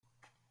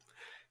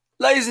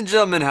Ladies and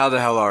gentlemen, how the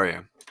hell are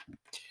you?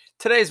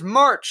 Today's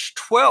March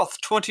 12th,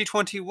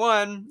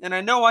 2021, and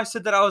I know I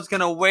said that I was going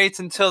to wait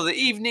until the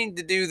evening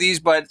to do these,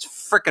 but it's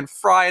frickin'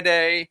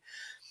 Friday.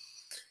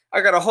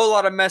 I got a whole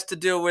lot of mess to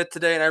deal with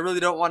today, and I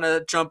really don't want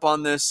to jump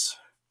on this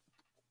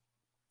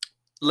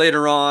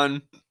later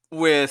on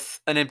with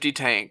an empty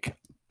tank.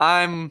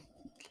 I'm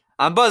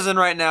buzzing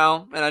right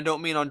now, and I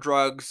don't mean on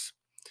drugs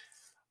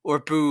or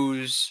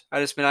booze.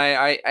 I just mean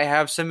I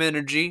have some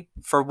energy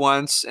for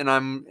once, and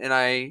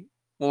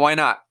well, why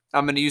not?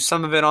 I'm going to use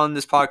some of it on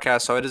this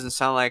podcast so I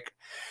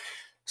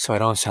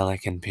don't sound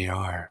like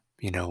NPR.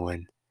 You know,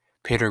 when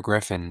Peter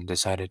Griffin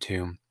decided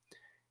to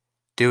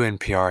do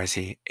NPR as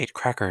he ate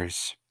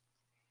crackers.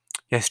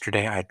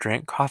 Yesterday I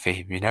drank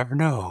coffee. You never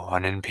know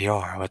on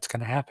NPR what's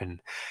going to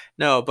happen.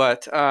 No,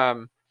 but I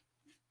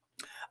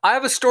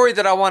have a story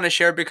that I want to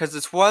share because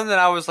it's one that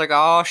I was like,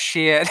 oh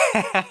shit,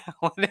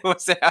 when it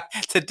was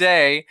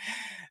today,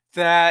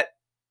 that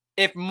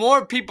if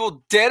more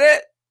people did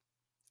it,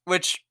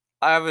 which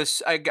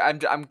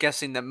I'm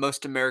guessing that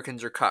most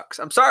Americans are cucks.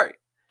 I'm sorry,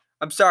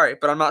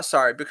 but I'm not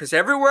sorry because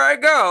everywhere I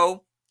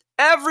go,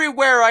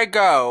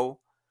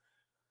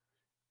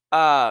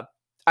 I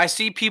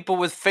see people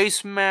with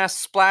face masks,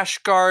 splash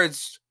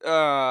guards,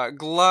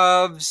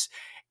 gloves,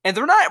 and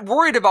they're not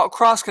worried about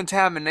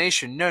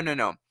cross-contamination.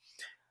 No.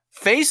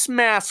 Face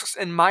masks,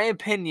 in my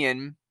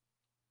opinion,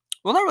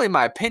 well, not really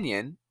my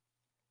opinion,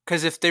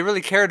 because if they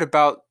really cared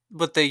about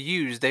what they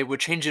use, they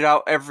would change it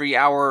out every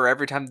hour or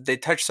every time they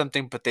touch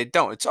something, but they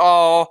don't. It's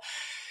all...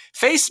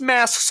 Face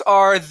masks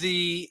are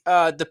the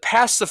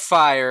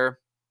pacifier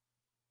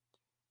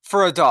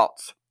for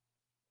adults.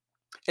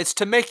 It's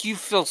to make you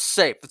feel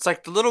safe. It's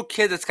like the little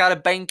kid that's got a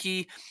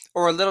banky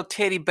or a little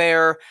teddy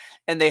bear,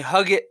 and they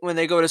hug it when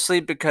they go to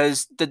sleep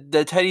because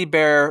the teddy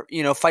bear,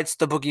 fights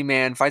the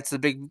boogeyman, fights the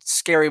big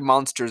scary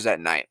monsters at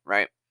night,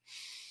 right?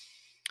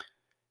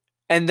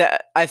 And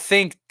I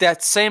think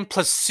that same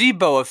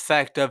placebo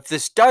effect of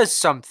this does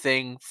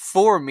something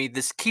for me,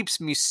 this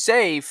keeps me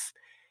safe,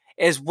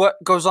 is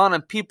what goes on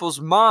in people's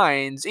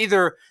minds.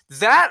 Either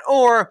that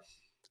or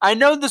I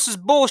know this is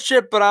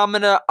bullshit, but I'm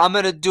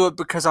gonna do it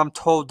because I'm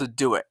told to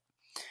do it.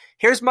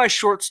 Here's my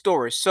short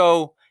story.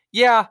 So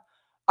yeah,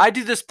 I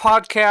do this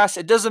podcast.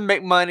 It doesn't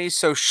make money,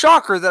 so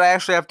shocker that I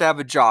actually have to have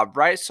a job,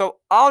 right? So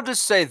I'll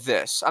just say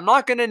this. I'm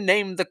not gonna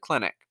name the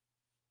clinic.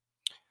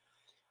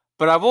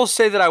 But I will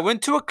say that I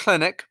went to a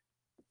clinic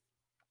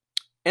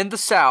in the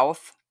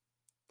South.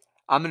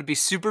 I'm going to be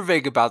super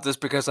vague about this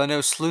because I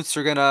know sleuths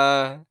are going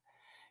to,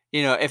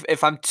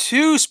 if I'm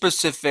too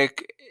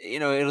specific,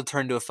 it'll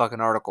turn into a fucking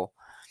article.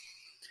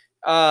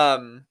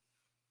 And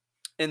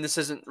this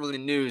isn't really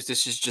news.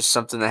 This is just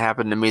something that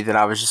happened to me that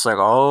I was just like,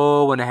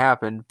 oh, when it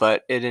happened.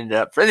 But it ended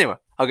up, anyway,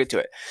 I'll get to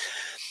it.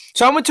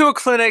 So I went to a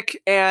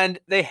clinic and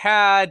they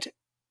had...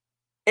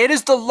 It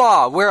is the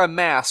law, wear a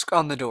mask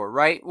on the door,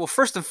 right? Well,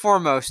 first and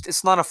foremost,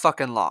 it's not a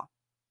fucking law.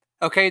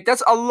 Okay?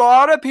 That's a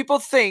lot of people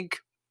think.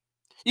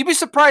 You'd be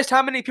surprised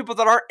how many people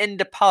that aren't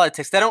into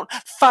politics, that don't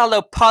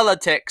follow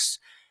politics,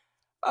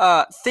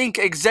 think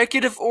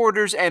executive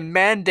orders and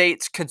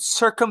mandates can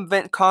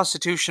circumvent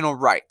constitutional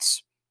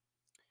rights.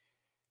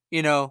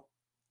 Spoiler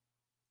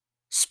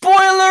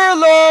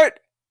alert!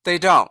 They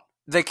don't.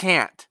 They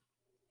can't.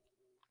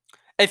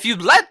 If you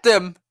let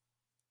them,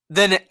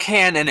 then it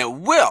can and it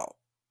will.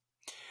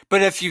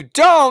 But if you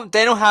don't,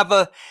 they do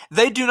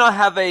not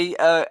have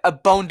a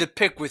bone to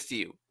pick with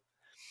you.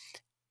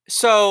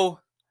 So,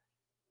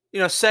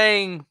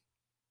 saying,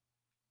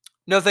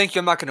 no, thank you,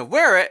 I'm not going to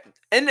wear it.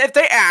 And if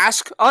they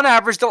ask, on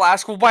average, they'll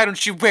ask, well, why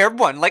don't you wear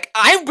one? Like,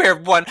 I wear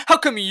one. How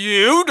come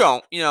you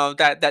don't?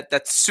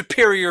 That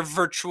superior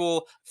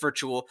virtue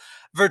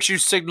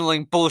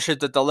signaling bullshit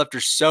that the left are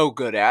so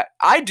good at.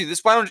 I do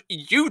this. Why don't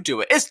you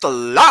do it? It's the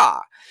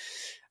law.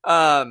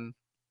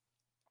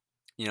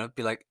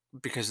 Be like,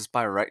 because it's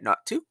my right not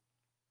to.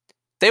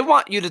 They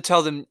want you to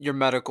tell them your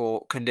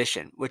medical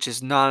condition, which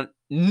is not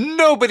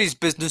nobody's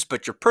business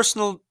but your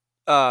personal,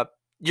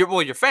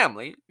 your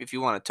family, if you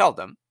want to tell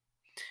them.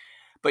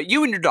 But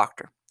you and your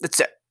doctor.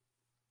 That's it.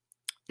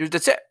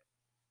 That's it.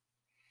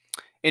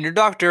 And your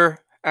doctor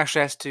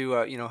actually has to,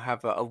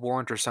 have a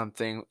warrant or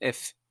something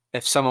if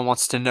someone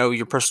wants to know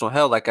your personal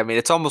health. Like, I mean,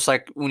 it's almost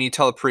like when you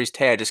tell a priest,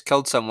 hey, I just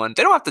killed someone.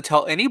 They don't have to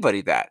tell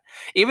anybody that.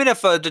 Even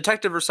if a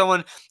detective or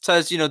someone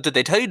says, did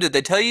they tell you? Did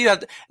they tell you?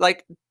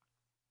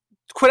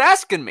 Quit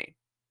asking me,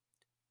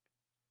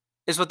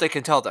 is what they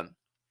can tell them.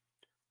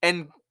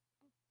 And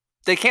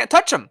they can't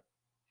touch them.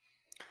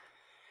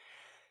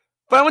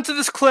 But I went to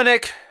this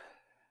clinic.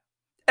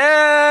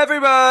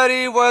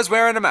 Everybody was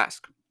wearing a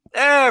mask.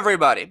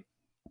 Everybody.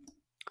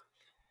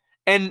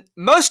 And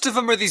most of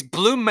them are these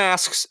blue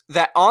masks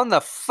that on the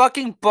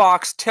fucking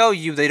box tell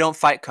you they don't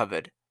fight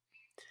COVID.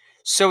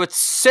 So it's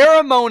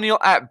ceremonial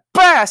at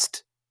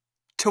best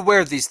to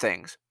wear these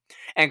things.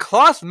 And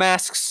cloth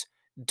masks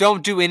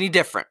don't do any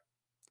different.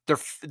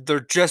 They're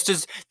just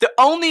as... The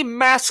only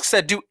masks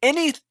that do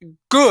any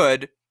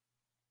good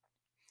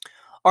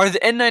are the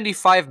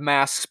N95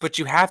 masks, but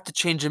you have to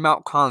change them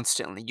out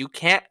constantly. You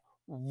can't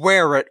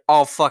wear it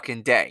all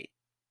fucking day.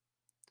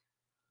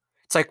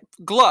 It's like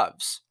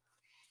gloves.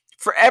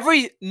 For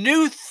every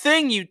new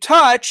thing you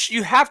touch,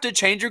 you have to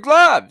change your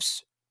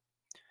gloves.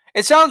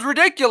 It sounds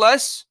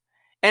ridiculous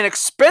and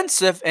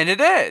expensive, and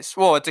it is.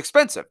 Well, it's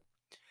expensive.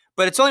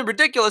 But it's only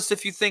ridiculous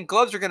if you think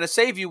gloves are going to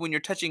save you when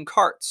you're touching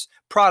carts,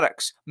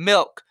 products,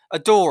 milk, a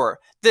door,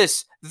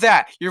 this,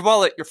 that, your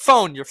wallet, your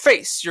phone, your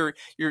face, you're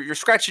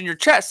scratching your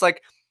chest.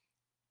 Like,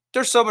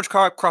 there's so much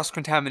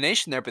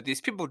cross-contamination there, but these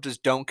people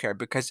just don't care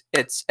because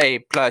it's a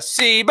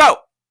placebo.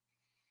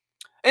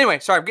 Anyway,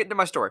 sorry, I'm getting to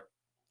my story.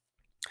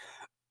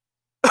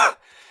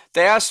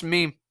 They asked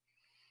me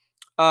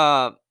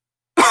when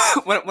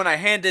I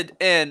handed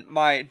in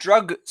my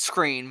drug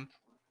screen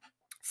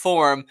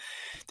form,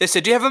 they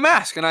said, "Do you have a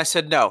mask?" And I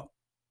said, "No."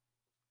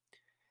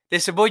 They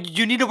said, "Well,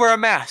 you need to wear a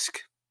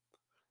mask."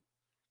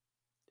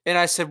 And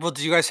I said, "Well,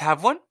 do you guys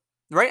have one?"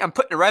 Right? I'm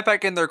putting it right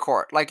back in their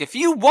court. Like, if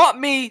you want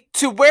me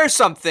to wear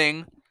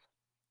something,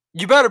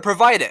 you better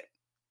provide it.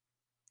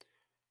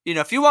 You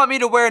know, if you want me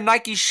to wear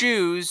Nike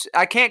shoes,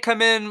 I can't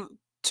come in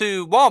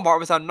to Walmart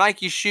without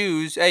Nike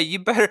shoes. Hey, you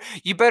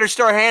better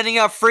start handing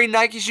out free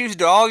Nike shoes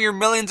to all your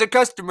millions of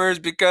customers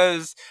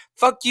because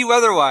fuck you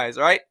otherwise,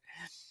 right?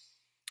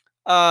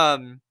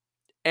 And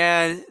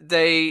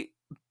there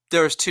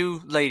was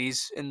two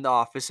ladies in the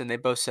office, and they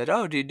both said,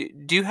 "Oh, do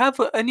you have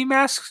any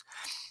masks?"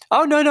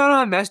 "Oh, no,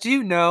 not a mask. Do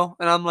you know?"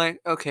 And I'm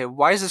like, okay,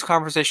 why is this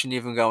conversation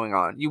even going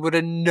on? You would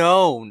have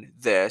known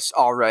this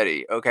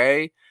already,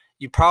 okay?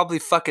 You probably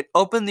fucking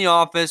opened the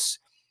office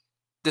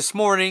this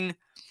morning.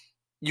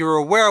 You're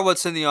aware of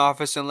what's in the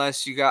office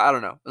unless you got, I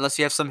don't know, unless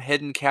you have some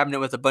hidden cabinet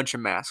with a bunch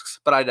of masks.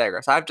 But I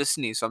digress. I have to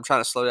sneeze, so I'm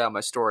trying to slow down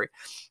my story.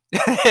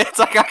 It's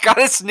like I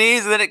gotta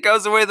sneeze and then it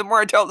goes away the more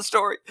I tell the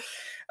story.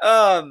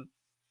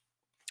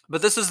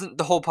 But this isn't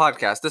the whole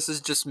podcast. This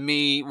is just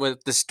me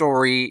with the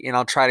story, and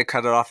I'll try to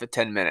cut it off at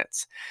 10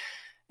 minutes.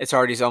 It's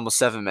already almost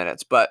 7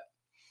 minutes. But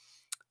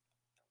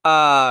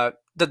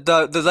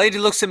the lady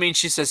looks at me and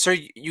she says, "Sir,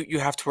 you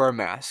have to wear a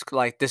mask.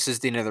 Like, this is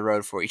the end of the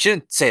road for you." She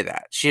didn't say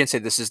that. She didn't say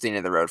this is the end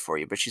of the road for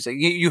you. But she's like,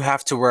 you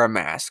have to wear a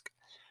mask.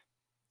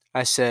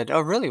 I said, "Oh,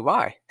 really?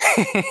 Why?"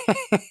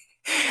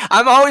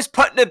 I'm always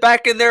putting it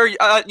back in there.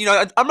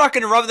 I'm not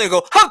going to run there and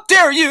go, "How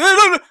dare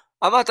you!"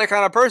 I'm not that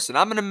kind of person.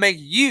 I'm going to make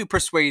you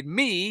persuade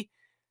me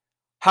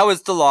how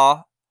it's the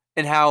law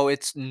and how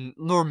it's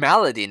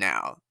normality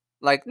now.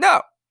 Like,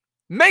 no,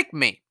 make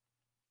me.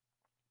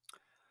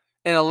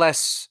 In a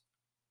less,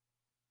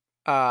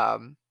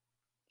 not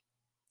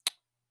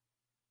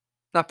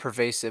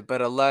pervasive,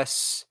 but a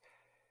less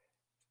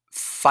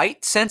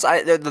fight sense.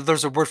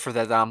 There's a word for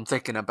that I'm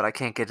thinking of, but I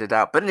can't get it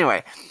out. But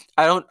anyway,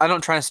 I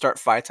don't try and start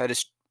fights. I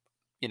just,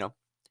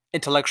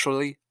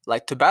 intellectually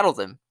like to battle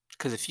them.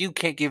 Because if you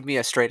can't give me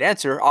a straight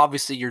answer,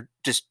 obviously you're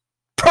just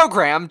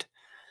programmed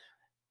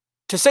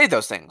to say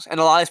those things, and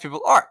a lot of these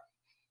people are.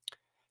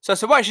 So I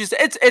said, "Why?" She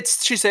said,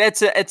 She said,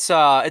 it's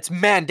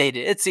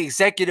mandated. It's the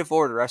executive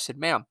order." I said,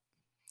 "Ma'am,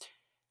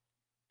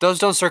 those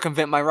don't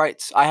circumvent my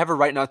rights. I have a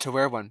right not to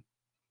wear one."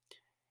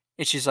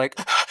 And she's like,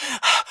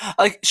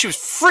 like she was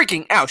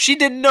freaking out. She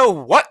didn't know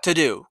what to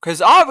do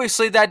because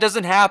obviously that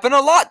doesn't happen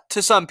a lot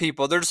to some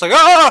people. They're just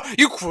like,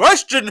 you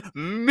question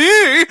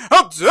me?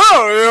 How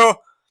dare you?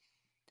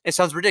 It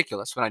sounds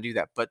ridiculous when I do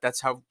that, but that's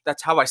how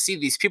I see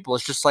these people.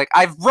 It's just like,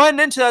 I've run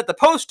into that at the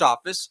post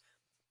office,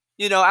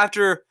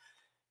 after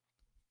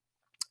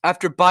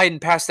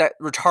Biden passed that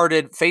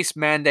retarded face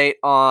mandate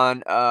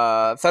on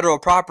federal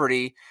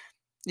property.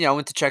 I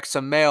went to check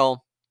some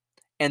mail,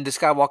 and this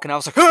guy walking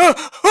out was like,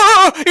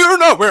 "You're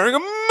not wearing a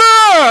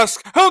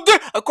mask! How dare—"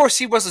 Of course,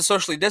 he wasn't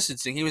socially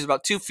distancing. He was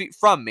about 2 feet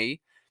from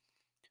me,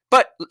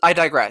 but I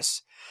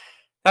digress.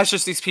 That's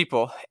just these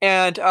people.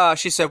 And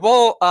she said,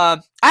 "Well, I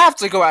have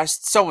to go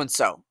ask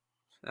so-and-so."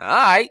 All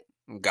right,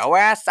 go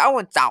ask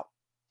so-and-so.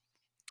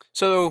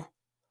 So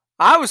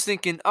I was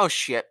thinking, oh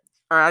shit,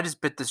 all right, I just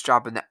bit this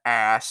job in the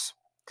ass.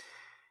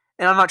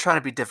 And I'm not trying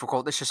to be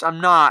difficult. It's just, I'm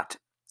not.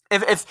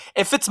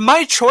 If it's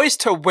my choice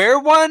to wear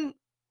one,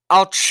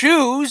 I'll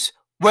choose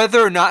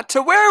whether or not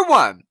to wear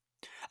one.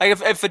 Like,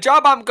 if a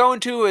job I'm going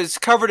to is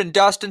covered in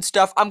dust and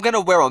stuff, I'm going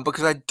to wear one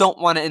because I don't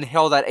want to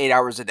inhale that 8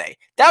 hours a day.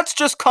 That's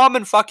just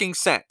common fucking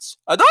sense.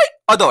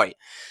 Adoy.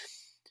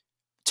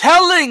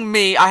 Telling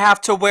me I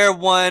have to wear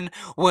one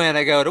when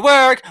I go to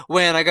work,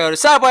 when I go to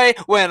Subway,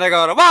 when I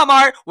go to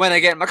Walmart, when I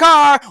get in my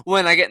car,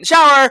 when I get in the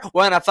shower,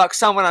 when I fuck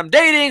someone I'm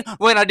dating,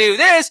 when I do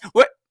this.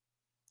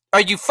 Are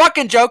you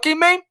fucking joking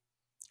me?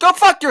 Go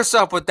fuck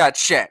yourself with that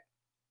shit.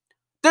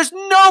 There's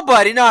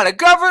nobody, not a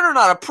governor,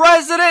 not a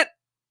president,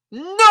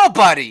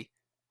 nobody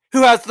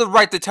who has the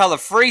right to tell a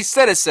free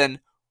citizen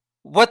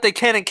what they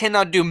can and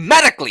cannot do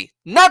medically.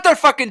 Not their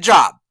fucking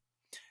job.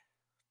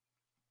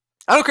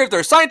 I don't care if they're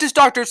a scientist,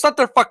 doctor, it's not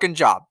their fucking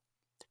job.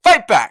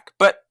 Fight back.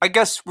 But I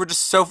guess we're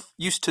just so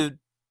used to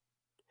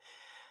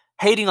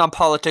hating on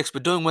politics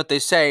but doing what they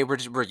say.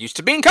 We're used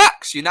to being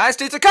cucks. United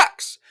States of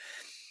cucks.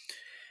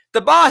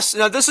 The boss,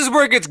 now this is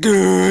where it gets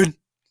good.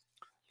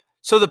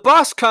 So the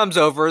boss comes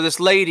over, this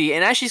lady,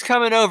 and as she's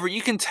coming over,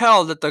 you can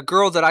tell that the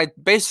girl that I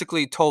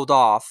basically told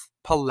off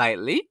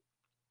politely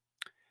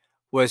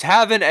was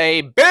having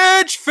a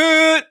bitch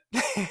fit.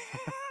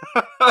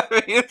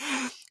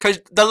 Because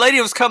the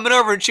lady was coming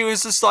over and she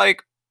was just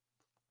like,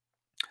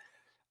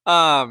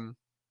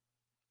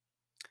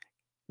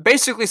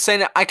 basically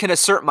saying that I can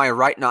assert my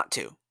right not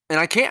to. And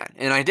I can,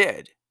 and I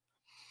did.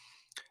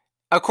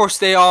 Of course,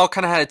 they all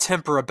kind of had a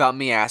temper about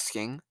me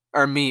asking,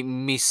 or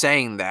me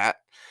saying that.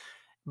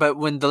 But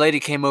when the lady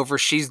came over,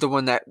 she's the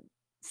one that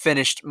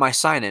finished my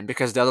sign-in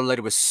because the other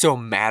lady was so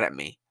mad at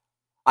me.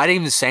 I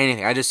didn't even say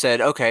anything. I just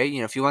said, okay,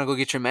 if you want to go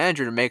get your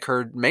manager to make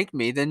her make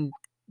me, then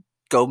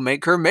go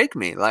make her make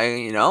me. Like,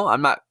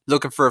 I'm not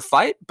looking for a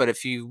fight, but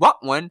if you want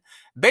one,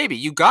 baby,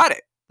 you got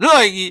it.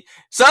 Like,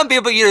 some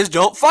people you just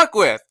don't fuck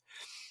with.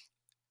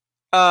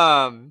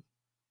 Because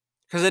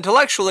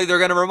intellectually, they're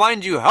going to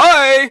remind you,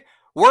 hey,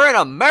 we're in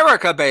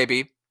America,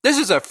 baby. This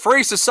is a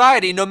free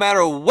society no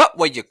matter what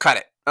way you cut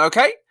it,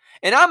 okay?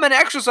 And I'm going to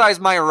exercise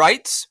my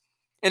rights.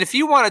 And if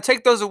you want to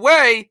take those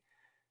away,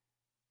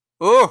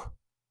 you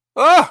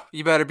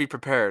better be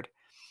prepared.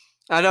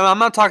 I'm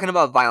not talking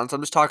about violence.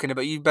 I'm just talking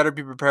about you better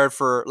be prepared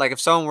for, like, if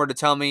someone were to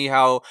tell me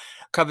how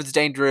COVID's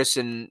dangerous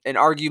and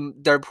argue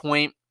their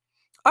point,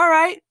 all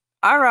right.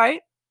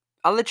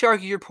 I'll let you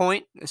argue your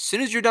point. As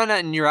soon as you're done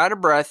and you're out of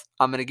breath,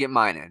 I'm going to get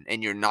mine in,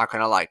 and you're not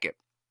going to like it.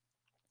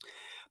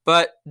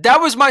 But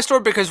that was my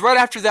story because right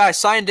after that, I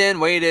signed in,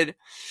 waited,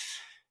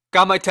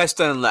 got my test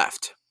done, and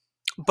left.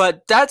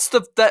 But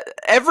that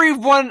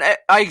everyone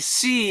I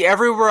see,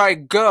 everywhere I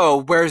go,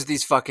 wears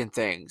these fucking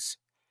things.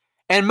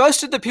 And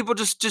most of the people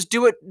just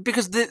do it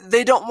because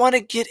they don't want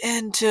to get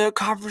into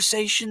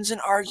conversations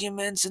and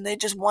arguments, and they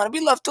just want to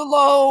be left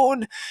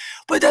alone.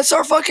 But that's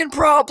our fucking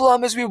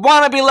problem, is we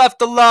want to be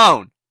left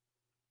alone.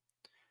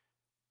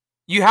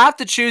 You have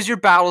to choose your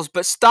battles,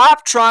 but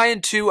stop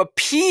trying to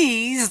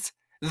appease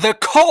the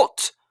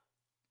cult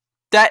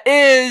that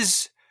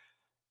is,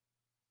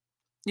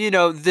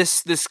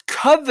 this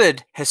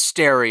COVID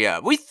hysteria.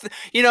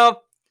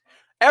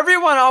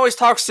 Everyone always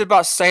talks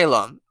about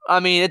Salem. I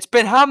mean, it's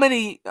been how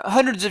many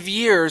hundreds of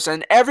years,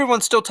 and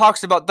everyone still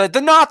talks about the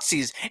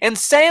Nazis and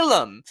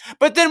Salem.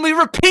 But then we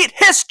repeat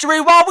history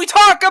while we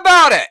talk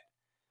about it.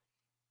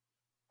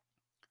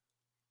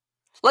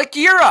 Like,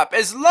 Europe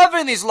is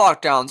loving these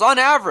lockdowns on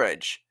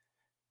average.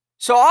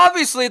 So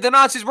obviously the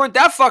Nazis weren't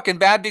that fucking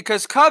bad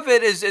because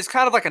COVID is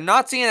kind of like a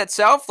Nazi in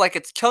itself. Like,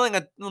 it's killing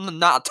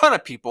not a ton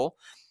of people.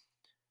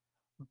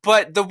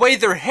 But the way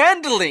they're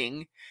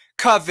handling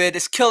COVID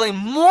is killing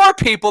more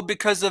people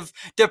because of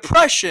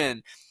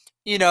depression,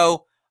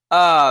 generational,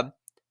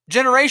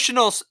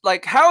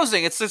 like,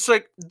 housing. It's just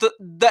like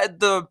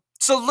the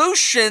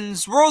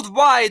solutions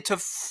worldwide to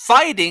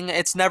fighting,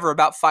 it's never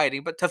about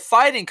fighting, but to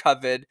fighting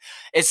COVID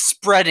is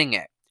spreading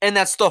it. And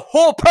that's the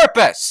whole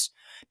purpose.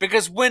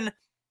 Because when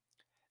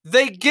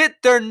they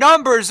get their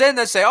numbers in,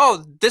 they say,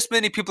 oh, this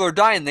many people are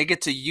dying, they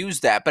get to use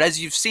that. But as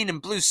you've seen in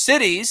blue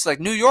cities like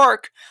New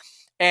York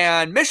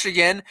and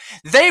Michigan,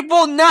 they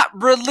will not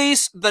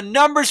release the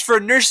numbers for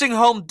nursing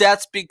home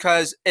deaths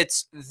because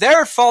it's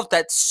their fault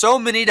that so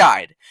many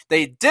died.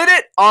 They did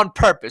it on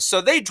purpose. So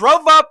they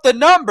drove up the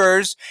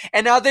numbers,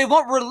 and now they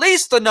won't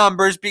release the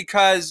numbers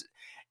because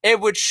it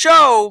would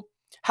show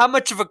how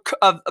much of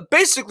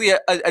basically a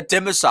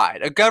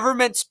democide, a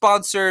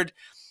government-sponsored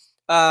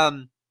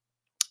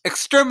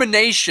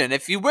extermination,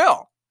 if you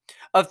will,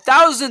 of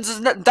thousands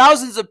and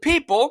thousands of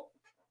people,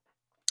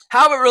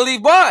 how it really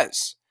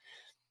was.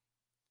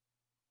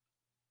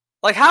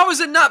 Like, how is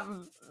it not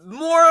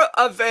more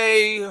of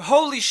a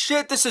holy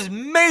shit, this is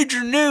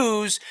major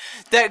news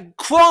that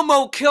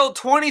Cuomo killed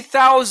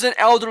 20,000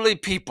 elderly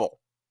people?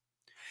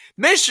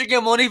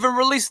 Michigan won't even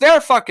release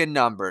their fucking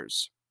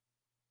numbers.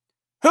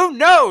 Who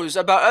knows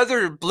about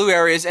other blue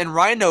areas and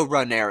rhino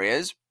run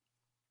areas,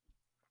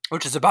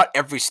 which is about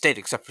every state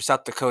except for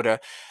South Dakota,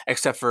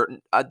 except for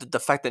the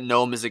fact that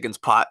Noam is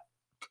against pot.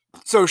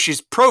 So she's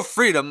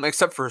pro-freedom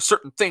except for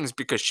certain things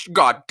because,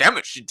 god damn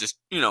it, she just,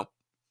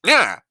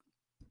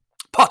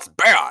 pot's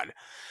bad.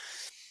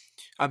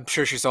 I'm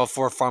sure she's all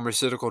for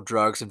pharmaceutical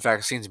drugs and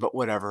vaccines, but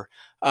whatever.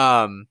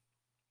 DeSantis,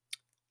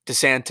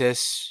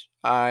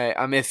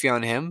 I'm iffy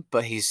on him,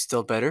 but he's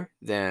still better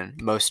than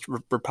most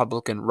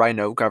Republican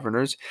rhino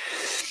governors.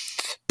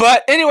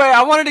 But anyway,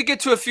 I wanted to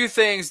get to a few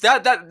things.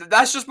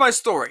 That's just my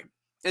story.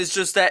 It's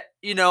just that,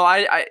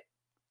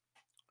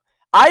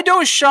 I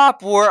don't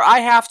shop where I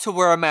have to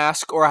wear a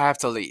mask or I have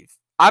to leave.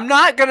 I'm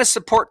not going to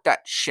support that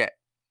shit.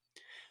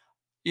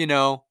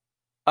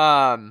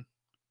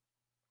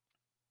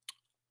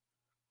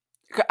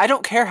 I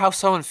don't care how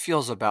someone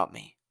feels about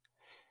me.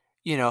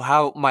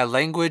 How my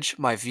language,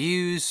 my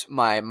views,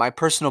 my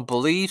personal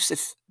beliefs.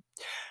 If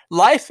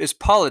life is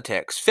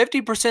politics,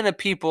 50% of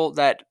people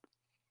that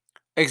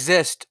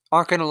exist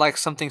aren't going to like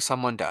something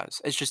someone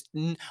does. It's just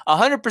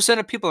 100%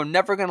 of people are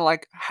never going to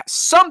like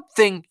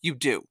something you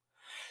do.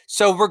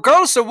 So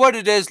regardless of what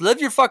it is,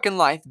 live your fucking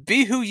life.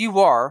 Be who you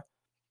are.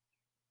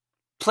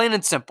 Plain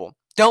and simple.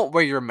 Don't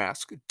wear your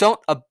mask.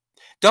 Don't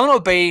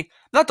obey,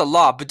 not the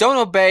law, but don't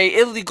obey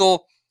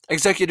illegal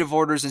executive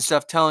orders and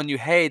stuff telling you,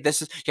 hey, you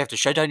have to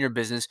shut down your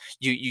business.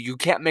 You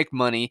can't make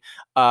money.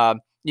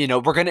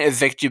 we're going to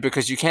evict you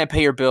because you can't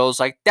pay your bills.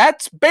 Like,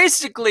 that's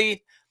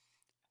basically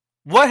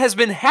what has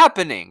been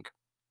happening.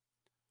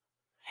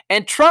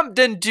 And Trump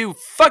didn't do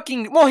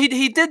fucking, well,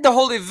 he did the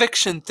whole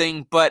eviction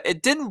thing, but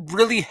it didn't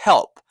really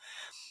help.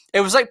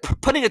 It was like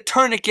putting a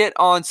tourniquet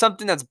on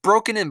something that's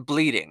broken and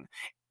bleeding.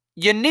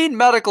 You need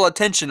medical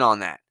attention on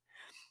that.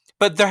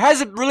 But there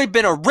hasn't really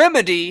been a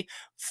remedy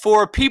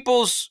for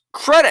people's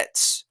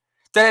credits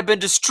that have been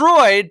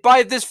destroyed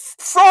by this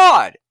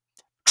fraud.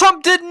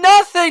 Trump did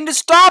nothing to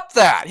stop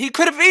that. He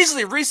could have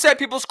easily reset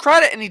people's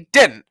credit, and he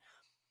didn't.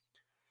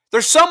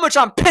 There's so much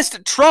I'm pissed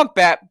at Trump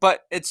at,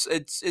 but it's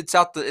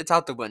out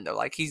the window.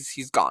 Like,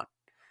 he's gone.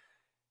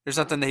 There's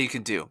nothing that he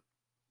can do.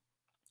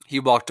 He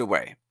walked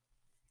away.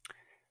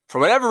 For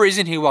whatever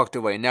reason, he walked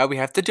away. Now we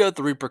have to deal with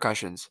the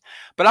repercussions.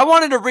 But I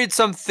wanted to read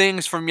some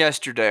things from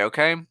yesterday,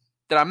 okay?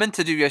 That I meant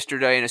to do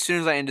yesterday, and as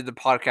soon as I ended the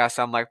podcast,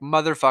 I'm like,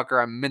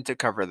 motherfucker, I meant to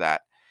cover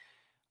that.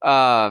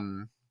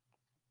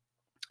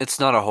 It's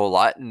not a whole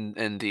lot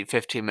in the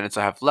 15 minutes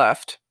I have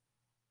left.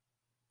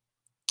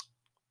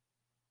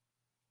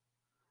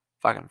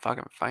 If I can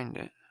fucking find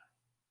it.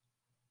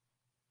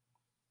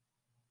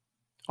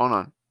 Hold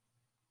on.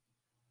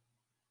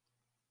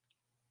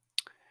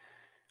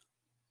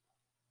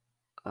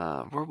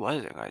 Where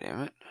was it?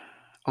 Goddammit.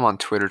 I'm on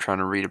Twitter trying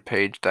to read a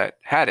page that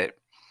had it.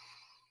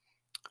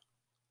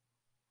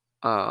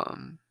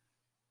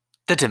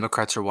 The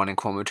Democrats are wanting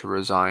Cuomo to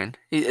resign.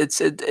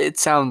 It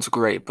sounds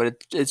great,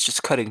 but it's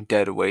just cutting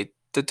dead weight.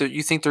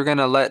 You think they're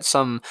gonna let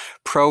some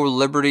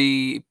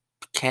pro-liberty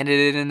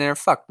candidate in there?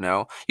 Fuck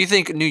no. You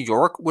think New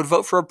York would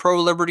vote for a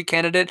pro-liberty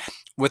candidate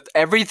with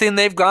everything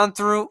they've gone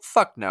through?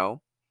 Fuck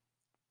no.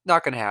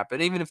 Not gonna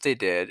happen. Even if they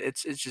did,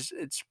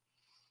 it's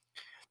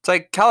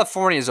like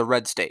California is a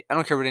red state. I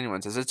don't care what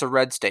anyone says. It's a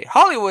red state.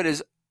 Hollywood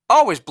is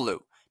always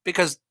blue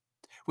because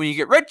when you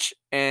get rich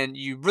and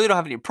you really don't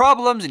have any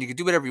problems and you can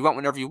do whatever you want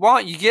whenever you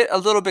want, you get a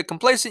little bit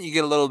complacent, you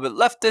get a little bit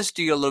leftist,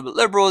 you get a little bit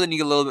liberal, then you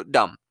get a little bit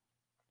dumb.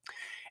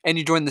 And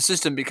you join the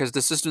system because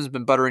the system's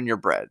been buttering your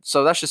bread.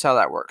 So that's just how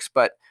that works.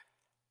 But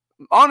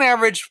on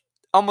average,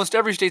 almost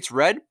every state's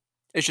red.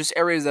 It's just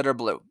areas that are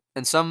blue.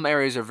 And some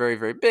areas are very,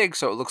 very big,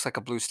 so it looks like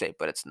a blue state,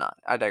 but it's not.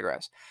 I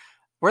digress.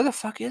 Where the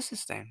fuck is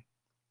this thing?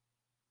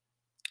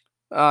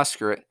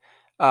 Screw it.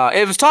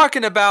 It was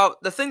talking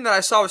about, the thing that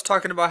I saw was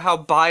talking about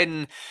how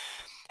Biden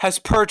has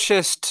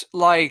purchased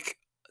like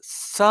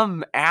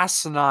some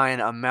asinine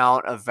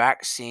amount of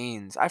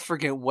vaccines. I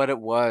forget what it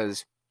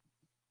was.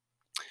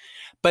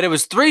 But it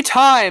was 3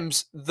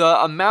 times the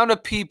amount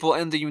of people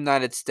in the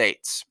United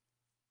States.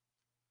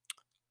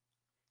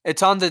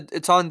 It's on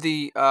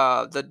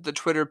the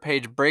Twitter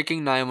page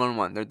Breaking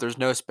 911. There's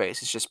no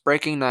space. It's just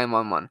Breaking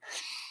 911.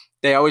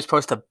 They always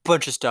post a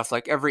bunch of stuff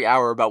like every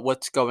hour about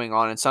what's going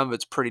on, and some of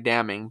it's pretty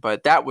damning.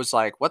 But that was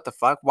like, what the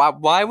fuck?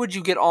 Why would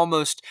you get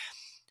almost,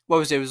 what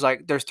was it? It was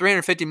like there's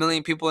 350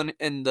 million people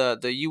in the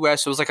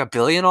U.S. So it was like a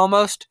billion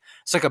almost.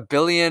 It's like a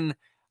billion,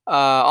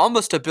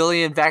 almost a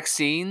billion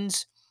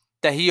vaccines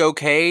that he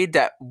okayed,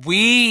 that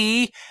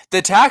we,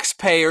 the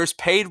taxpayers,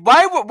 paid.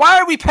 Why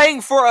are we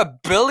paying for a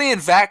billion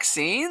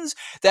vaccines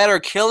that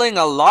are killing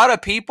a lot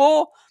of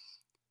people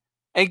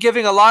and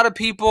giving a lot of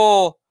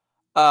people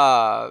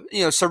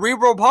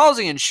cerebral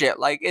palsy and shit?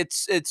 Like,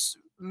 it's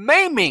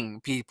maiming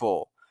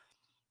people,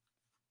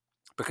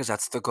 because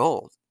that's the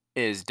goal,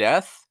 is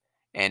death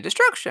and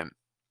destruction.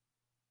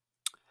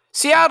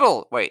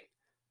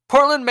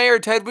 Portland Mayor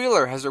Ted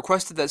Wheeler has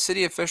requested that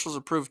city officials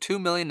approve $2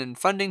 million in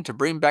funding to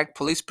bring back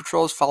police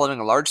patrols following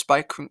a large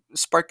spike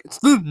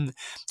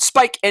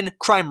in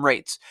crime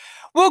rates.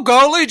 Well,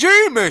 golly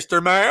gee,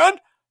 Mr. Man.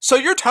 So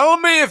you're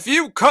telling me if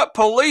you cut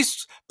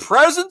police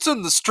presence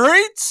in the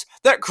streets,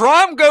 that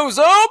crime goes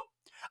up?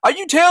 Are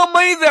you telling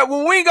me that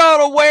when we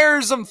gotta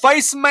wear some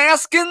face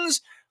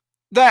maskings,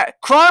 that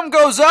crime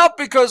goes up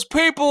because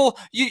people,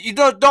 you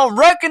don't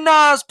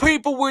recognize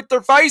people with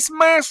their face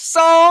masks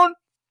on?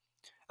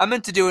 I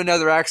meant to do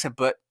another accent,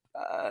 but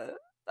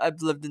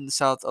I've lived in the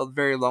South a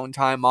very long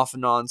time, off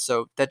and on,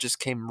 so that just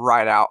came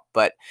right out.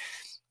 But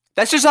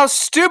that's just how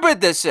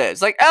stupid this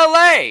is. Like,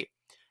 LA.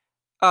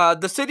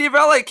 The city of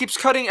LA keeps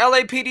cutting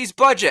LAPD's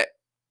budget.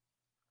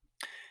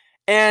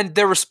 And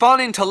they're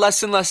responding to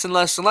less and less and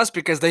less and less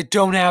because they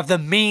don't have the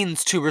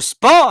means to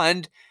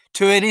respond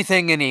to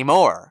anything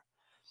anymore.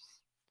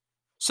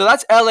 So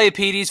that's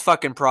LAPD's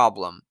fucking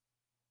problem.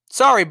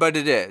 Sorry, but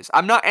it is.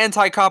 I'm not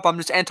anti-cop, I'm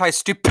just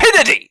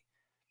anti-stupidity.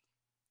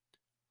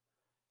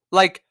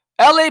 Like,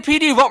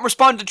 LAPD won't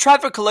respond to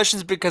traffic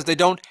collisions because they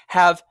don't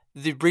have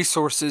the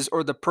resources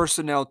or the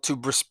personnel to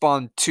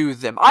respond to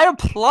them. I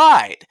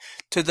applied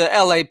to the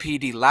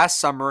LAPD last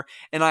summer,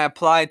 and I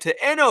applied to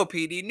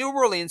NOPD, New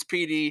Orleans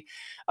PD,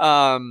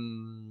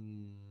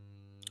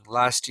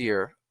 last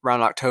year,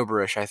 around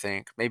October-ish, I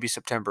think, maybe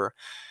September.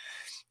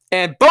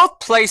 And both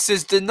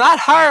places did not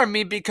hire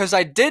me because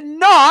I did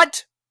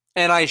not,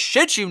 and I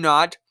shit you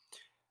not,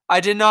 I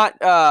did not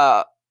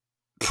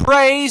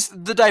praise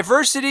the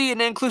diversity and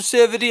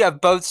inclusivity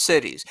of both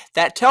cities.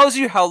 That tells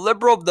you how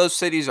liberal those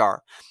cities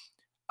are.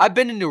 I've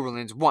been to New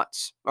Orleans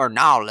once, or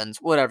Nowlands,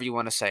 whatever you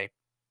want to say.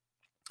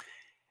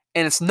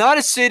 and it's not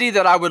a city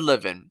that I would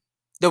live in.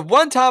 The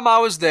one time I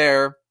was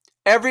there,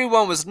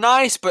 everyone was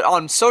nice, but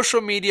on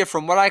social media,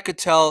 from what I could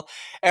tell,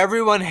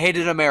 everyone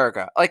hated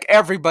America. Like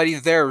everybody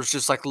there was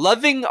just like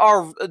loving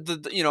our,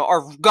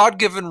 our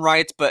God-given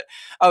rights, but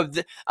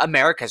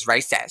America's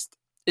racist.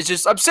 It's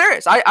just, I'm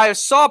serious. I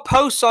saw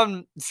posts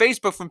on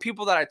Facebook from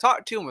people that I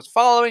talked to and was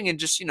following and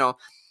just,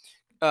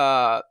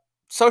 uh,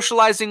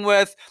 socializing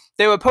with.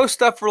 They would post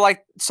stuff where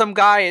like some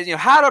guy,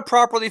 how to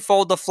properly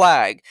fold the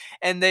flag,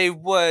 and they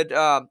would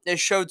it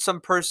showed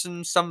some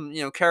person, some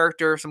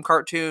character, some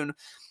cartoon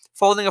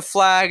folding a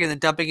flag and then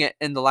dumping it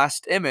in the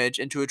last image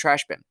into a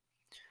trash bin.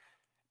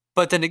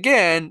 But then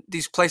again,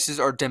 these places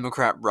are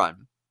Democrat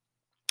run.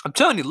 I'm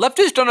telling you,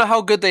 leftists don't know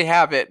how good they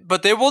have it,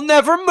 but they will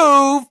never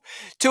move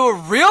to a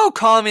real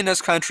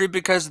communist country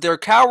because they're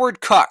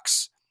coward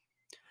cucks.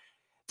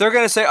 They're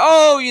going to say,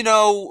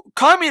 oh,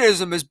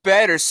 communism is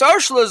better,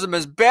 socialism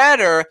is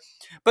better,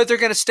 but they're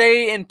going to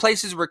stay in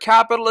places where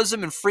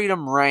capitalism and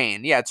freedom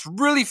reign. Yeah, it's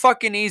really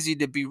fucking easy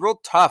to be real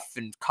tough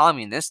and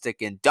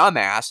communistic and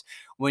dumbass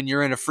when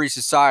you're in a free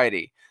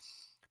society.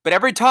 But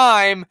every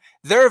time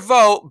their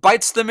vote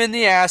bites them in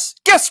the ass,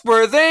 guess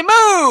where they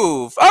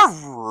move? A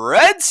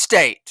red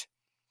state.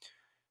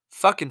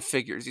 Fucking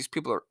figures. These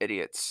people are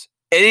idiots.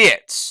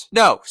 Idiots.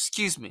 No,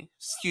 excuse me.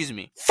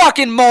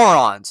 Fucking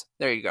morons.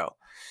 There you go.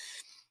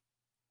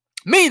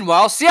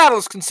 Meanwhile, Seattle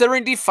is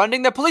considering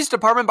defunding the police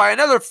department by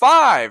another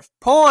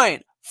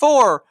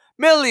 $5.4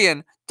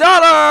 million.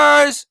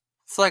 I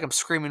feel like I'm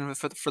screaming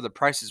for the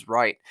Price is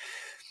Right.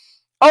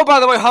 Oh, by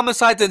the way,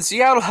 homicides in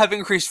Seattle have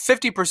increased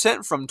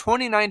 50% from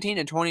 2019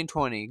 to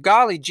 2020.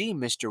 Golly gee,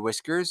 Mr.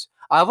 Whiskers.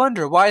 I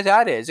wonder why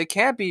that is. It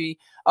can't be...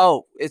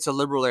 Oh, it's a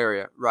liberal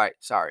area. Right.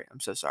 Sorry.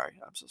 I'm so sorry.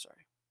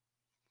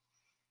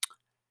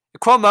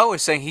 Cuomo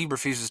is saying he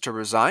refuses to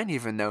resign,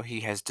 even though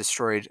he has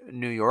destroyed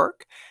New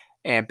York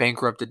and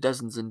bankrupted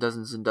dozens and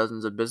dozens and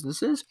dozens of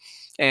businesses.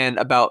 And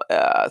about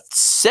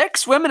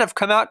 6 women have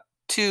come out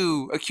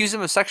to accuse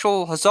him of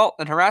sexual assault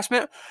and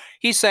harassment.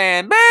 He's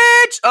saying,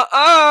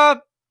 bitch,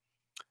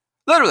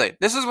 Literally,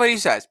 this is what he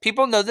says.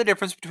 People know the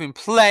difference between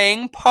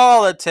playing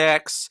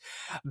politics,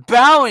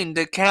 bowing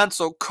to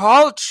cancel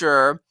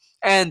culture,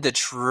 and the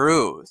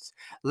truth.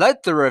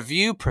 Let the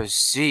review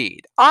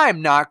proceed.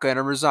 I'm not going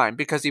to resign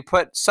because he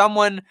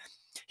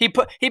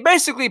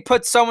basically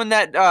put someone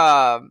that,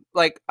 I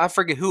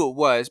forget who it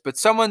was, but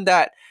someone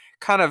that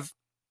kind of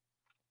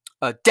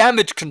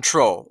damage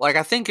control. Like,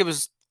 I think it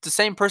was the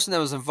same person that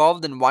was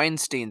involved in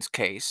Weinstein's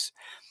case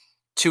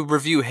to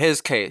review his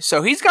case.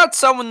 So he's got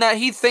someone that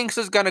he thinks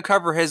is going to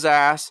cover his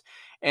ass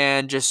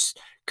and just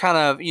kind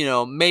of,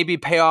 maybe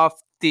pay off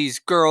these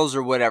girls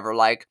or whatever.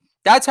 Like,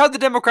 that's how the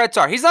Democrats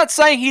are. He's not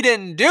saying he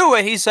didn't do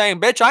it. He's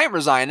saying, bitch, I ain't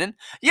resigning.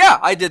 Yeah,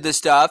 I did this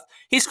stuff.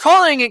 He's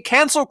calling it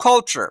cancel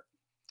culture,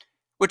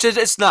 which is,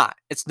 it's not.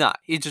 He's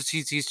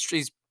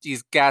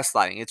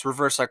gaslighting. It's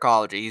reverse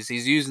psychology.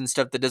 He's using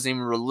stuff that doesn't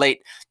even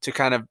relate to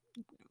kind of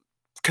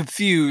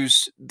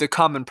confuse the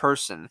common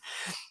person.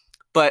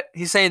 But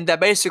he's saying that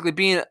basically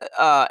being,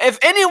 if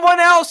anyone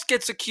else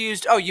gets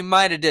accused, oh, you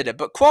might have did it.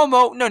 But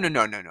Cuomo,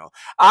 no.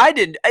 I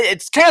didn't.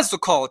 It's cancel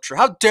culture.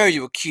 How dare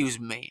you accuse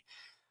me?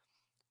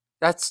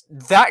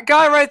 That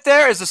guy right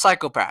there is a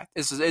psychopath.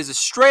 Is a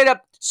straight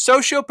up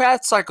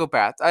sociopath,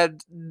 psychopath. I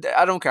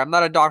don't care. I'm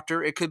not a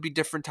doctor. It could be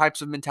different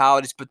types of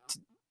mentalities. But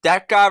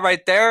that guy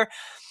right there,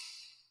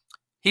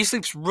 he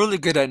sleeps really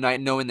good at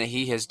night knowing that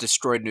he has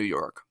destroyed New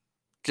York.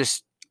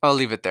 I'll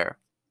leave it there.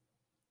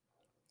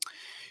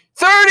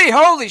 30!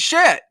 Holy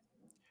shit!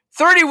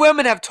 30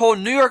 women have told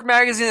New York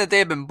Magazine that they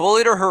have been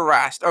bullied or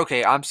harassed.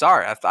 Okay, I'm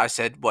sorry. I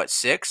said,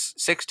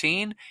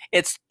 16?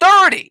 It's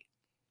 30!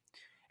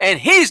 And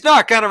he's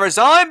not going to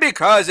resign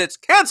because it's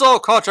cancel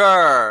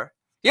culture!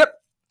 Yep.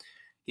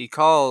 He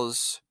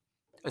calls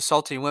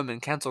assaulting women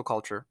cancel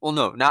culture. Well,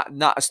 no, not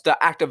the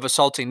act of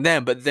assaulting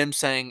them, but them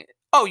saying,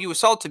 oh, you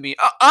assaulted me.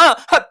 How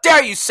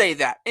dare you say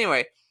that?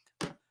 Anyway,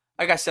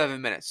 I got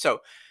 7 minutes.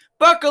 So,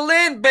 buckle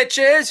in,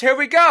 bitches. Here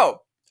we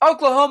go.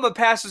 Oklahoma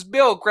passes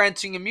bill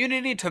granting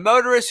immunity to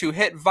motorists who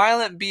hit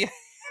violent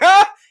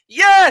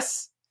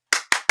Yes!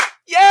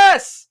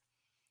 Yes!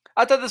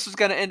 I thought this was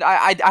going to end.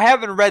 I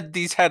haven't read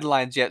these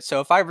headlines yet,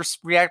 so if I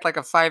react like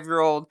a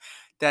 5-year-old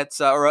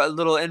or a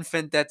little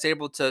infant that's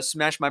able to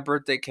smash my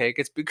birthday cake,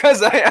 it's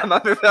because I'm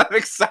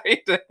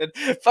excited.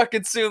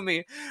 Fucking sue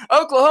me.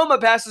 Oklahoma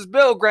passes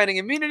bill granting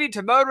immunity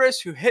to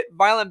motorists who hit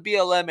violent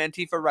BLM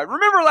Antifa ride.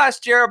 Remember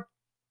last year?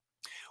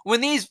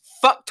 When these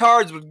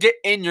fucktards would get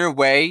in your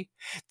way,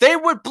 they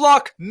would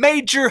block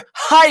major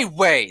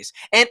highways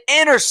and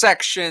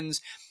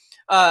intersections.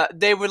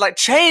 They would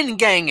chain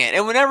gang it.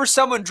 And whenever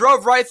someone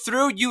drove right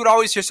through, you would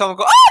always hear someone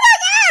go, oh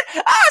my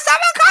God! Oh, someone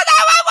called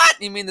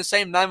 911! You mean the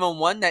same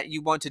 911 that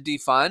you want to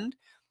defund?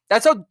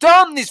 That's how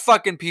dumb these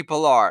fucking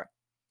people are.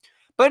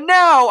 But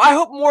now,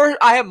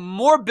 I have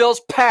more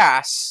bills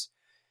pass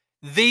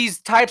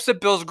these types of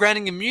bills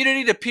granting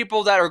immunity to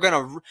people that are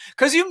gonna,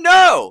 because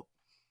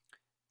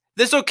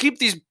this will keep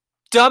these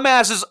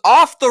dumbasses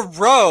off the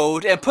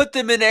road and put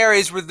them in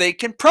areas where they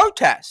can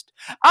protest.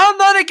 I'm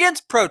not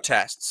against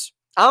protests.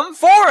 I'm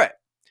for it.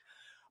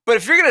 But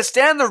if you're going to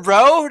stand in the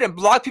road and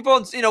block people,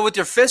 with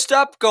your fist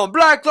up, going,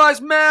 Black Lives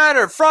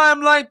Matter, fry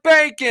 'em like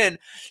bacon,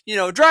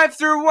 drive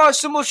through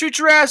us and we'll shoot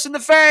your ass in the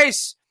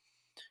face.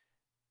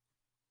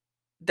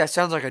 That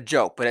sounds like a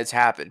joke, but it's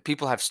happened.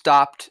 People have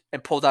stopped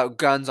and pulled out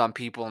guns on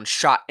people and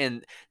shot.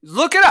 And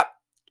look it up.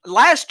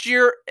 Last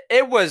year,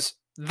 it was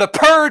the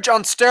purge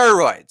on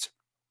steroids.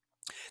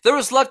 There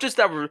was leftists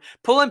that were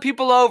pulling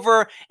people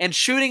over and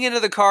shooting into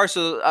the car,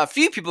 so a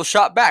few people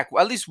shot back.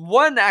 At least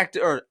one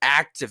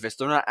activist,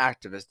 they're not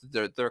activists,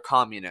 they're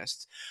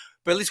communists.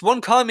 But at least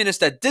one communist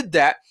that did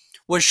that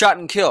was shot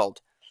and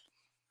killed.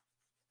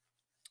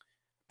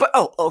 But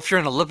if you're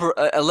in a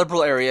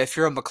liberal area, if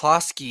you're a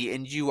McCloskey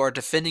and you are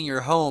defending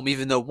your home,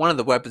 even though one of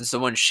the weapons, the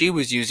one she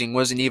was using,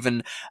 wasn't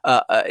even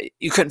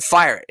you couldn't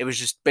fire it. It was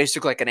just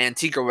basically like an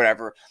antique or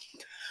whatever.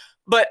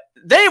 But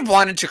they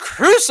wanted to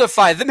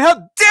crucify them.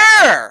 How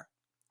dare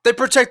they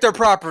protect their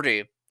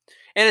property?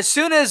 And as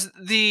soon as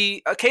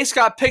the case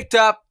got picked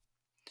up,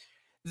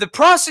 the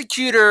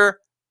prosecutor,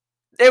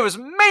 it was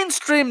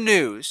mainstream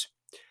news.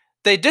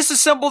 They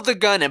disassembled the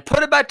gun and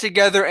put it back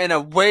together in a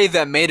way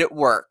that made it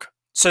work.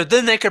 So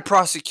then they could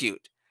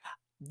prosecute.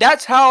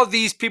 That's how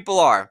these people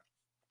are.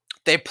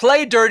 They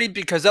play dirty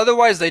because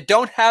otherwise they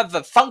don't have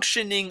a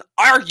functioning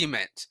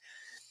argument.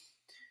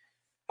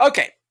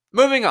 Okay,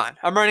 moving on.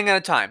 I'm running out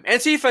of time.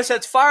 Antifa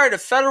sets fire to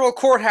federal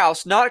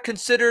courthouse not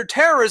considered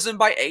terrorism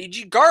by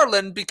AG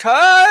Garland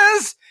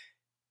because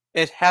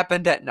it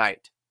happened at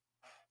night.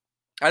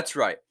 That's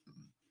right.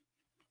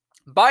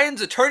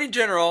 Biden's attorney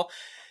general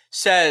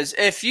says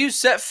if you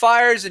set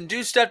fires and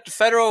do stuff to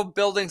federal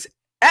buildings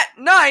at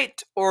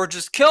night, or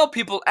just kill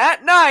people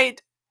at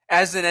night,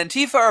 as an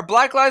Antifa or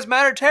Black Lives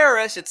Matter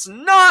terrorist, it's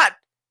not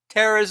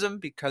terrorism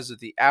because of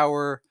the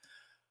hour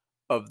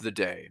of the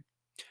day.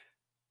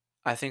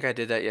 I think I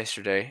did that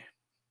yesterday.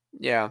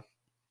 Yeah.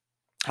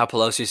 How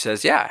Pelosi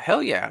says, yeah,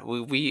 hell yeah,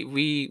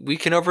 we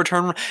can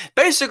overturn.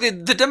 Basically,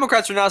 the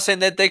Democrats are now saying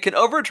that they can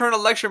overturn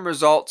election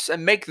results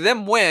and make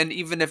them win,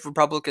 even if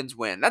Republicans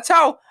win. That's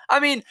how.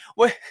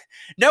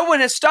 No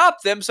one has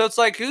stopped them, so it's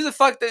like, who the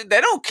fuck?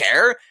 They don't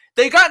care.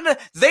 They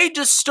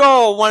just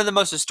stole one of the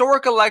most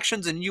historic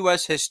elections in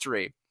U.S.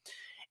 history.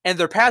 And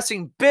they're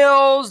passing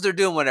bills. They're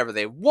doing whatever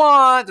they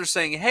want. They're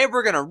saying, hey,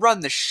 we're going to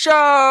run the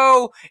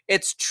show.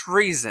 It's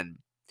treason.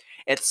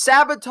 It's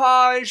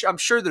sabotage. I'm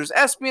sure there's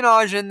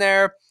espionage in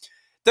there.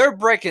 They're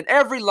breaking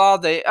every law.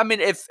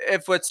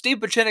 If what Steve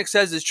Pachinik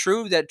says is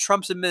true, that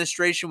Trump's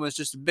administration was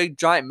just a big,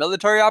 giant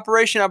military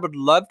operation, I would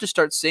love to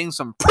start seeing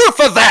some proof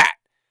of that.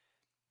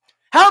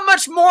 How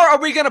much more are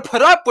we going to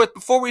put up with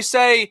before we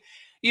say,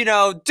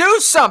 do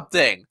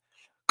something?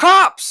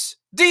 Cops,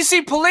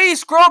 DC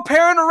police, grow a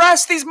pair and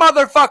arrest these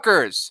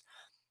motherfuckers.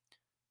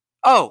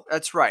 Oh,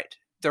 that's right.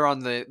 They're on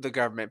the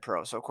government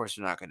pro, so of course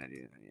they're not going to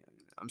do that.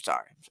 I'm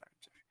sorry.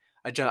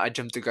 I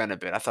jumped the gun a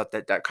bit. I thought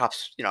that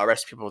cops,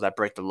 arrest people that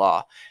break the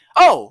law.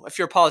 Oh, if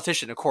you're a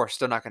politician, of course,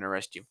 they're not going to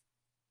arrest you.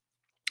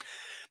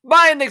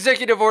 Biden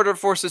executive order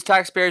forces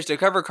taxpayers to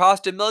cover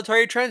cost of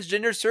military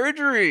transgender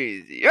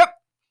surgeries. Yep.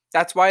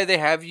 That's why they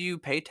have you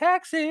pay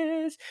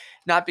taxes.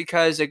 Not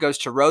because it goes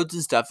to roads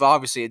and stuff.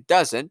 Obviously, it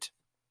doesn't.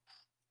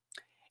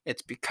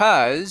 It's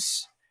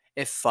because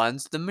it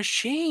funds the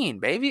machine,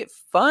 baby. It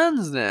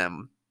funds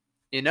them.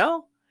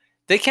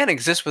 They can't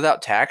exist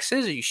without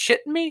taxes. Are you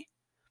shitting me?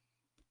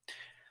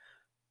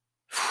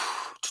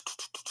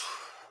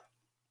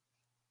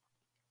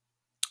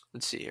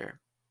 Let's see here.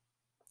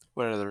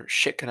 What other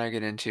shit can I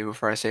get into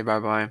before I say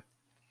bye-bye?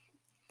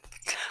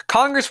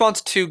 Congress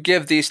wants to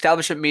give the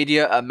establishment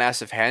media a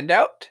massive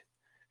handout.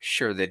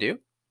 Sure they do.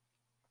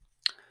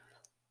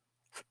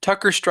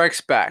 Tucker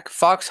strikes back.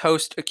 Fox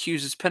host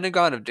accuses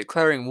Pentagon of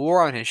declaring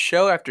war on his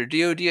show after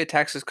DOD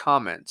attacks his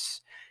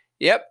comments.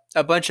 Yep,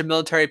 a bunch of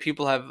military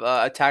people have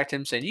attacked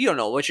him saying, you don't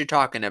know what you're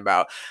talking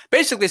about.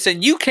 Basically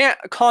saying, you can't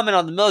comment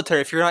on the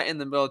military if you're not in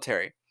the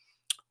military.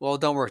 Well,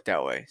 it don't work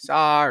that way.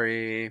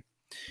 Sorry.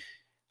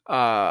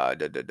 Biden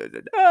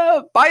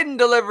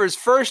delivers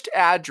first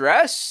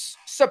address.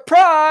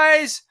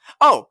 Surprise!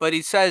 Oh, but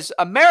he says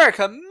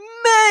America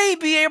may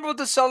be able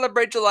to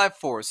celebrate July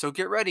 4th, so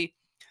get ready.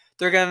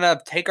 They're going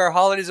to take our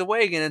holidays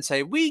away again and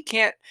say, we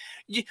can't,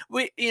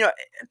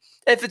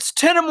 if it's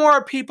 10 or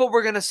more people,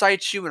 we're going to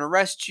cite you and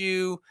arrest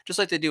you, just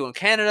like they do in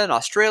Canada and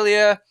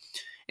Australia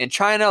and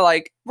China.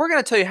 Like, we're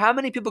going to tell you how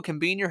many people can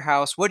be in your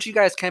house, what you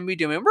guys can be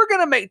doing. We're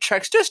going to make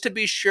checks just to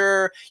be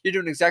sure you're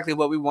doing exactly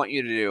what we want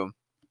you to do.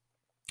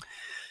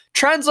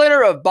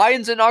 Translator of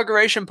Biden's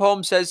inauguration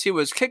poem says he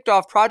was kicked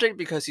off project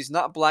because he's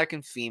not black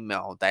and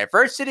female.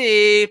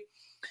 Diversity.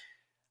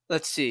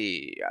 Let's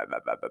see.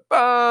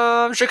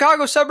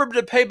 Chicago suburb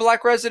to pay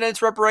black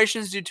residents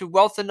reparations due to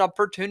wealth and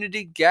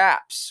opportunity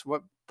gaps.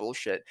 What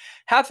bullshit.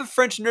 Half of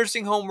French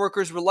nursing home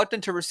workers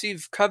reluctant to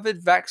receive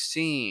COVID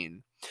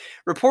vaccine.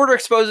 Reporter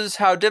exposes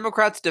how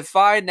Democrats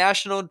defy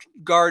National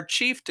Guard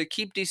chief to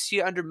keep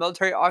D.C. under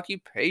military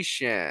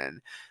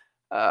occupation.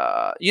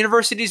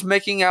 Universities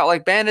making out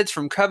like bandits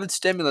from COVID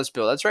stimulus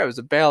bill. That's right, it was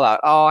a bailout.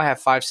 Oh, I have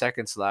 5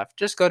 seconds left.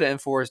 Just go to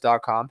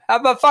Infowars.com.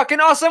 Have a fucking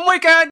awesome weekend!